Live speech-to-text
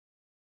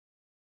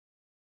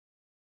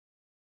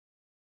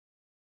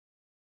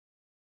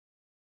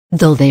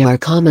Though they are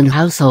common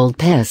household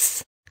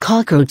pests,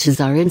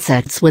 cockroaches are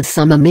insects with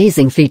some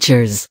amazing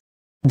features.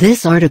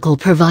 This article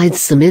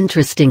provides some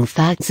interesting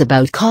facts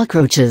about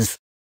cockroaches.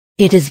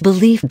 It is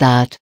believed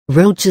that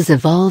roaches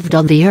evolved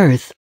on the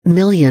Earth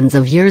millions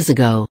of years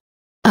ago.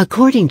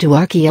 According to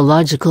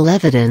archaeological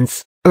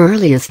evidence,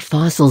 earliest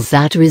fossils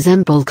that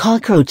resemble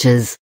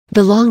cockroaches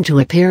belong to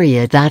a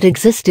period that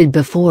existed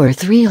before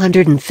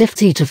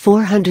 350 to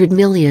 400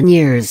 million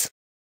years.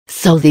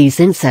 So these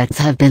insects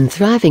have been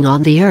thriving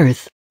on the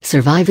Earth,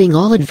 surviving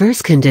all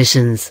adverse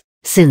conditions,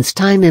 since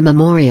time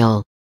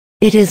immemorial.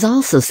 It is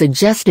also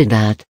suggested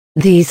that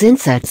these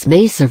insects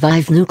may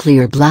survive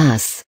nuclear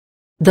blasts.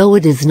 Though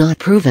it is not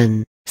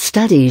proven,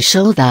 studies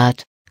show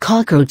that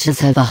cockroaches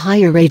have a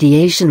higher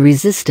radiation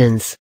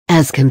resistance,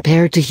 as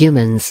compared to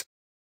humans.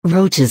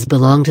 Roaches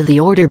belong to the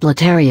order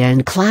Blattaria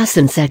and class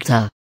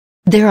Insecta.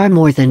 There are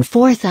more than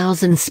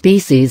 4,000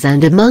 species,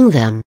 and among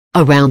them,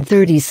 around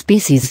 30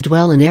 species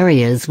dwell in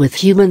areas with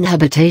human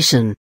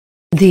habitation.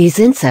 These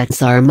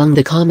insects are among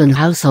the common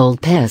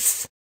household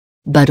pests.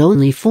 But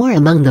only 4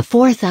 among the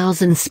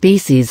 4,000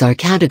 species are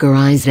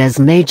categorized as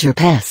major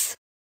pests.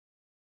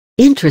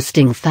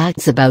 Interesting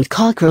facts about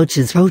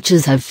cockroaches.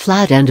 Roaches have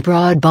flat and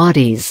broad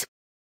bodies.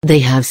 They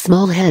have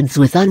small heads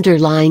with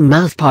underlying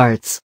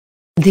mouthparts.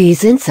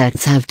 These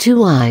insects have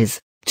 2 eyes,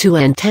 2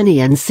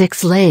 antennae and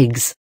 6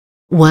 legs.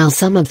 While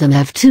some of them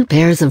have 2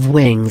 pairs of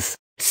wings,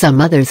 some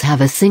others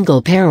have a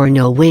single pair or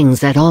no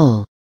wings at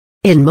all.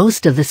 In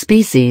most of the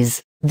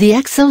species, the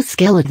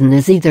exoskeleton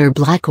is either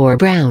black or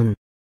brown.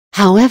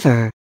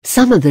 However,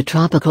 some of the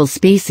tropical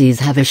species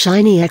have a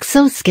shiny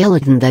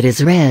exoskeleton that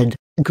is red,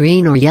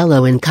 green or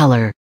yellow in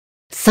color.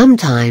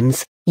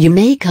 Sometimes, you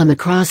may come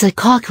across a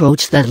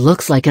cockroach that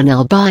looks like an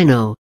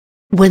albino.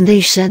 When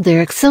they shed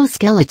their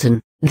exoskeleton,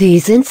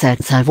 these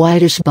insects have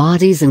whitish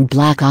bodies and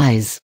black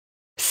eyes.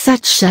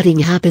 Such shedding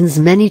happens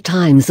many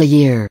times a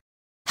year.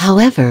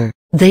 However,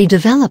 they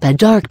develop a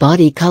dark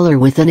body color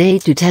within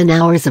 8 to 10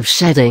 hours of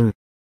shedding.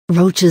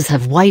 Roaches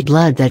have white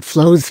blood that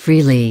flows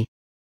freely.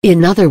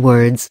 In other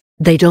words,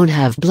 they don't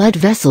have blood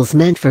vessels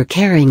meant for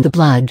carrying the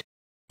blood.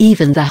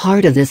 Even the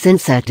heart of this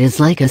insect is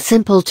like a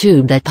simple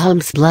tube that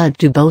pumps blood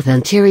to both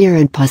anterior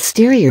and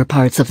posterior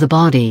parts of the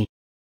body.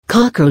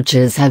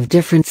 Cockroaches have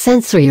different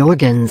sensory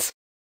organs.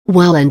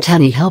 While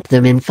antennae help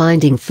them in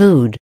finding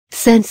food,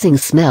 sensing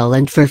smell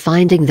and for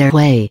finding their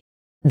way,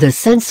 the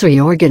sensory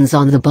organs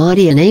on the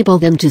body enable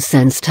them to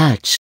sense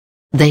touch.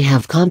 They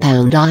have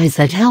compound eyes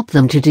that help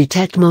them to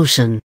detect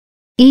motion.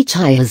 Each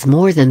eye has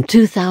more than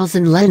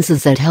 2,000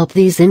 lenses that help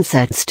these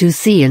insects to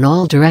see in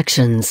all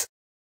directions.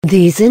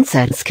 These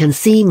insects can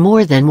see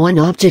more than one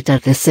object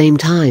at the same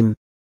time.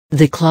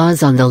 The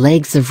claws on the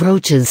legs of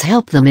roaches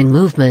help them in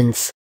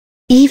movements.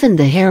 Even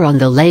the hair on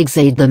the legs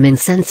aid them in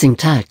sensing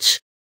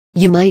touch.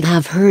 You might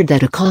have heard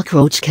that a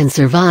cockroach can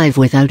survive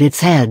without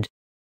its head.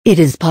 It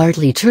is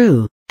partly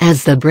true,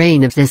 as the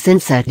brain of this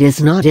insect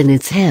is not in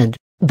its head,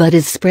 but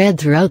is spread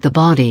throughout the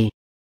body.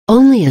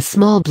 Only a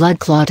small blood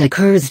clot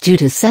occurs due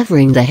to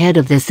severing the head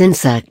of this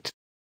insect.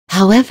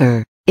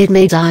 However, it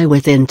may die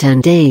within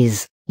 10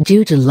 days,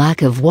 due to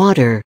lack of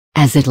water,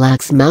 as it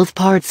lacks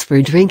mouthparts for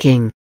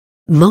drinking.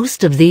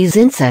 Most of these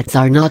insects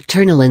are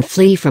nocturnal and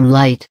flee from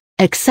light,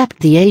 except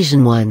the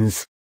Asian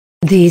ones.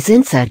 These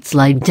insects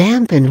like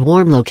damp and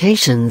warm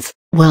locations,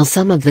 while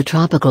some of the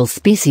tropical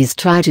species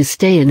try to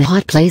stay in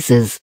hot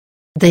places.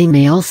 They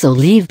may also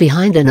leave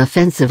behind an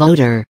offensive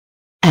odor.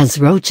 As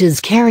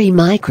roaches carry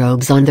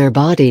microbes on their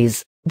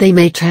bodies, they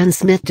may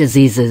transmit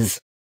diseases.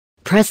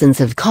 Presence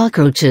of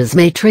cockroaches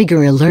may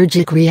trigger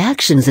allergic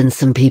reactions in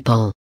some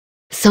people.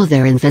 So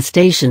their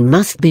infestation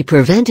must be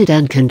prevented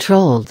and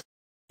controlled.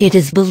 It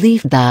is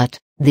believed that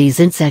these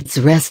insects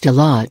rest a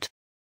lot.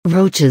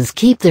 Roaches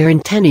keep their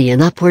antennae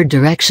in upward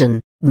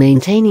direction,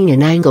 maintaining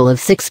an angle of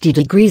 60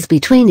 degrees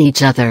between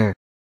each other.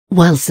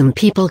 While some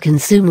people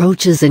consume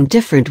roaches in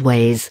different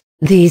ways,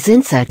 these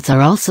insects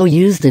are also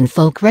used in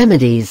folk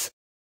remedies.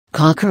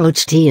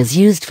 Cockroach tea is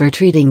used for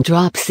treating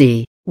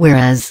dropsy,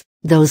 whereas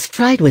those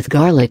fried with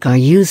garlic are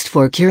used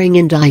for curing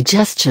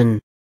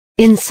indigestion.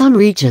 In some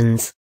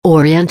regions,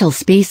 oriental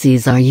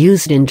species are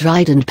used in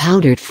dried and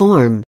powdered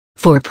form,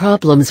 for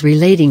problems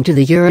relating to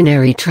the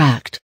urinary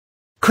tract.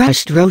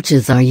 Crushed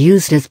roaches are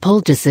used as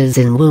poultices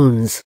in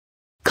wounds.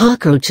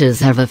 Cockroaches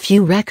have a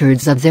few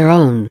records of their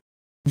own.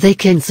 They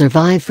can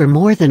survive for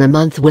more than a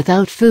month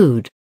without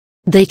food.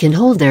 They can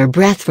hold their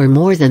breath for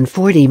more than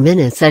 40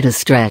 minutes at a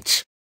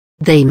stretch.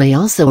 They may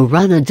also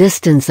run a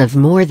distance of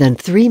more than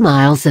 3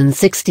 miles in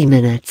 60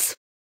 minutes.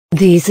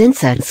 These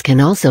insects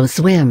can also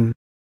swim.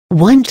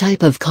 One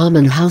type of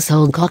common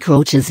household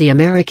cockroach is the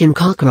American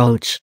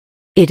cockroach.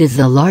 It is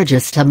the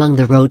largest among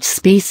the roach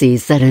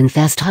species that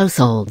infest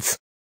households.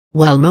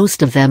 While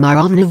most of them are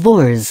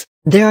omnivores,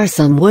 there are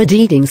some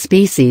wood-eating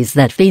species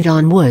that feed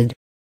on wood.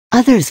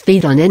 Others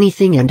feed on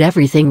anything and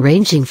everything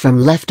ranging from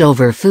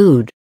leftover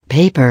food,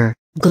 paper,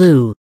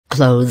 glue,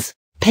 clothes,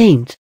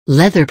 paint,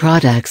 leather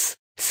products,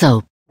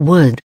 soap,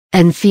 wood,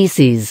 and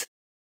feces.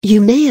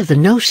 You may have the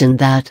notion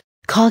that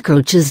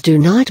cockroaches do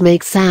not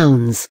make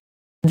sounds.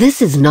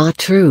 This is not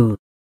true.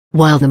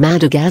 While the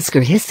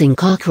Madagascar hissing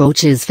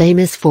cockroach is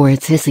famous for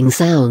its hissing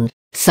sound,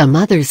 some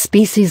other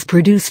species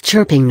produce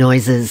chirping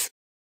noises.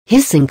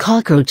 Hissing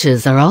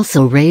cockroaches are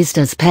also raised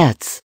as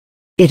pets.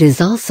 It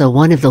is also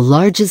one of the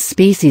largest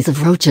species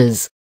of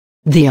roaches.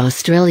 The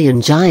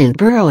Australian giant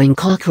burrowing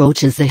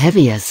cockroach is the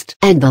heaviest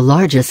and the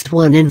largest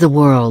one in the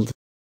world.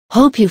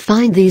 Hope you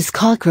find these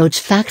cockroach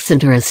facts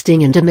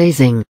interesting and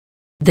amazing.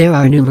 There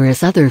are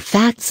numerous other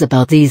facts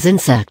about these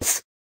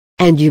insects.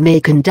 And you may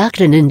conduct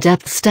an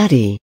in-depth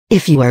study,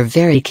 if you are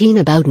very keen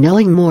about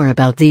knowing more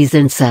about these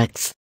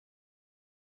insects.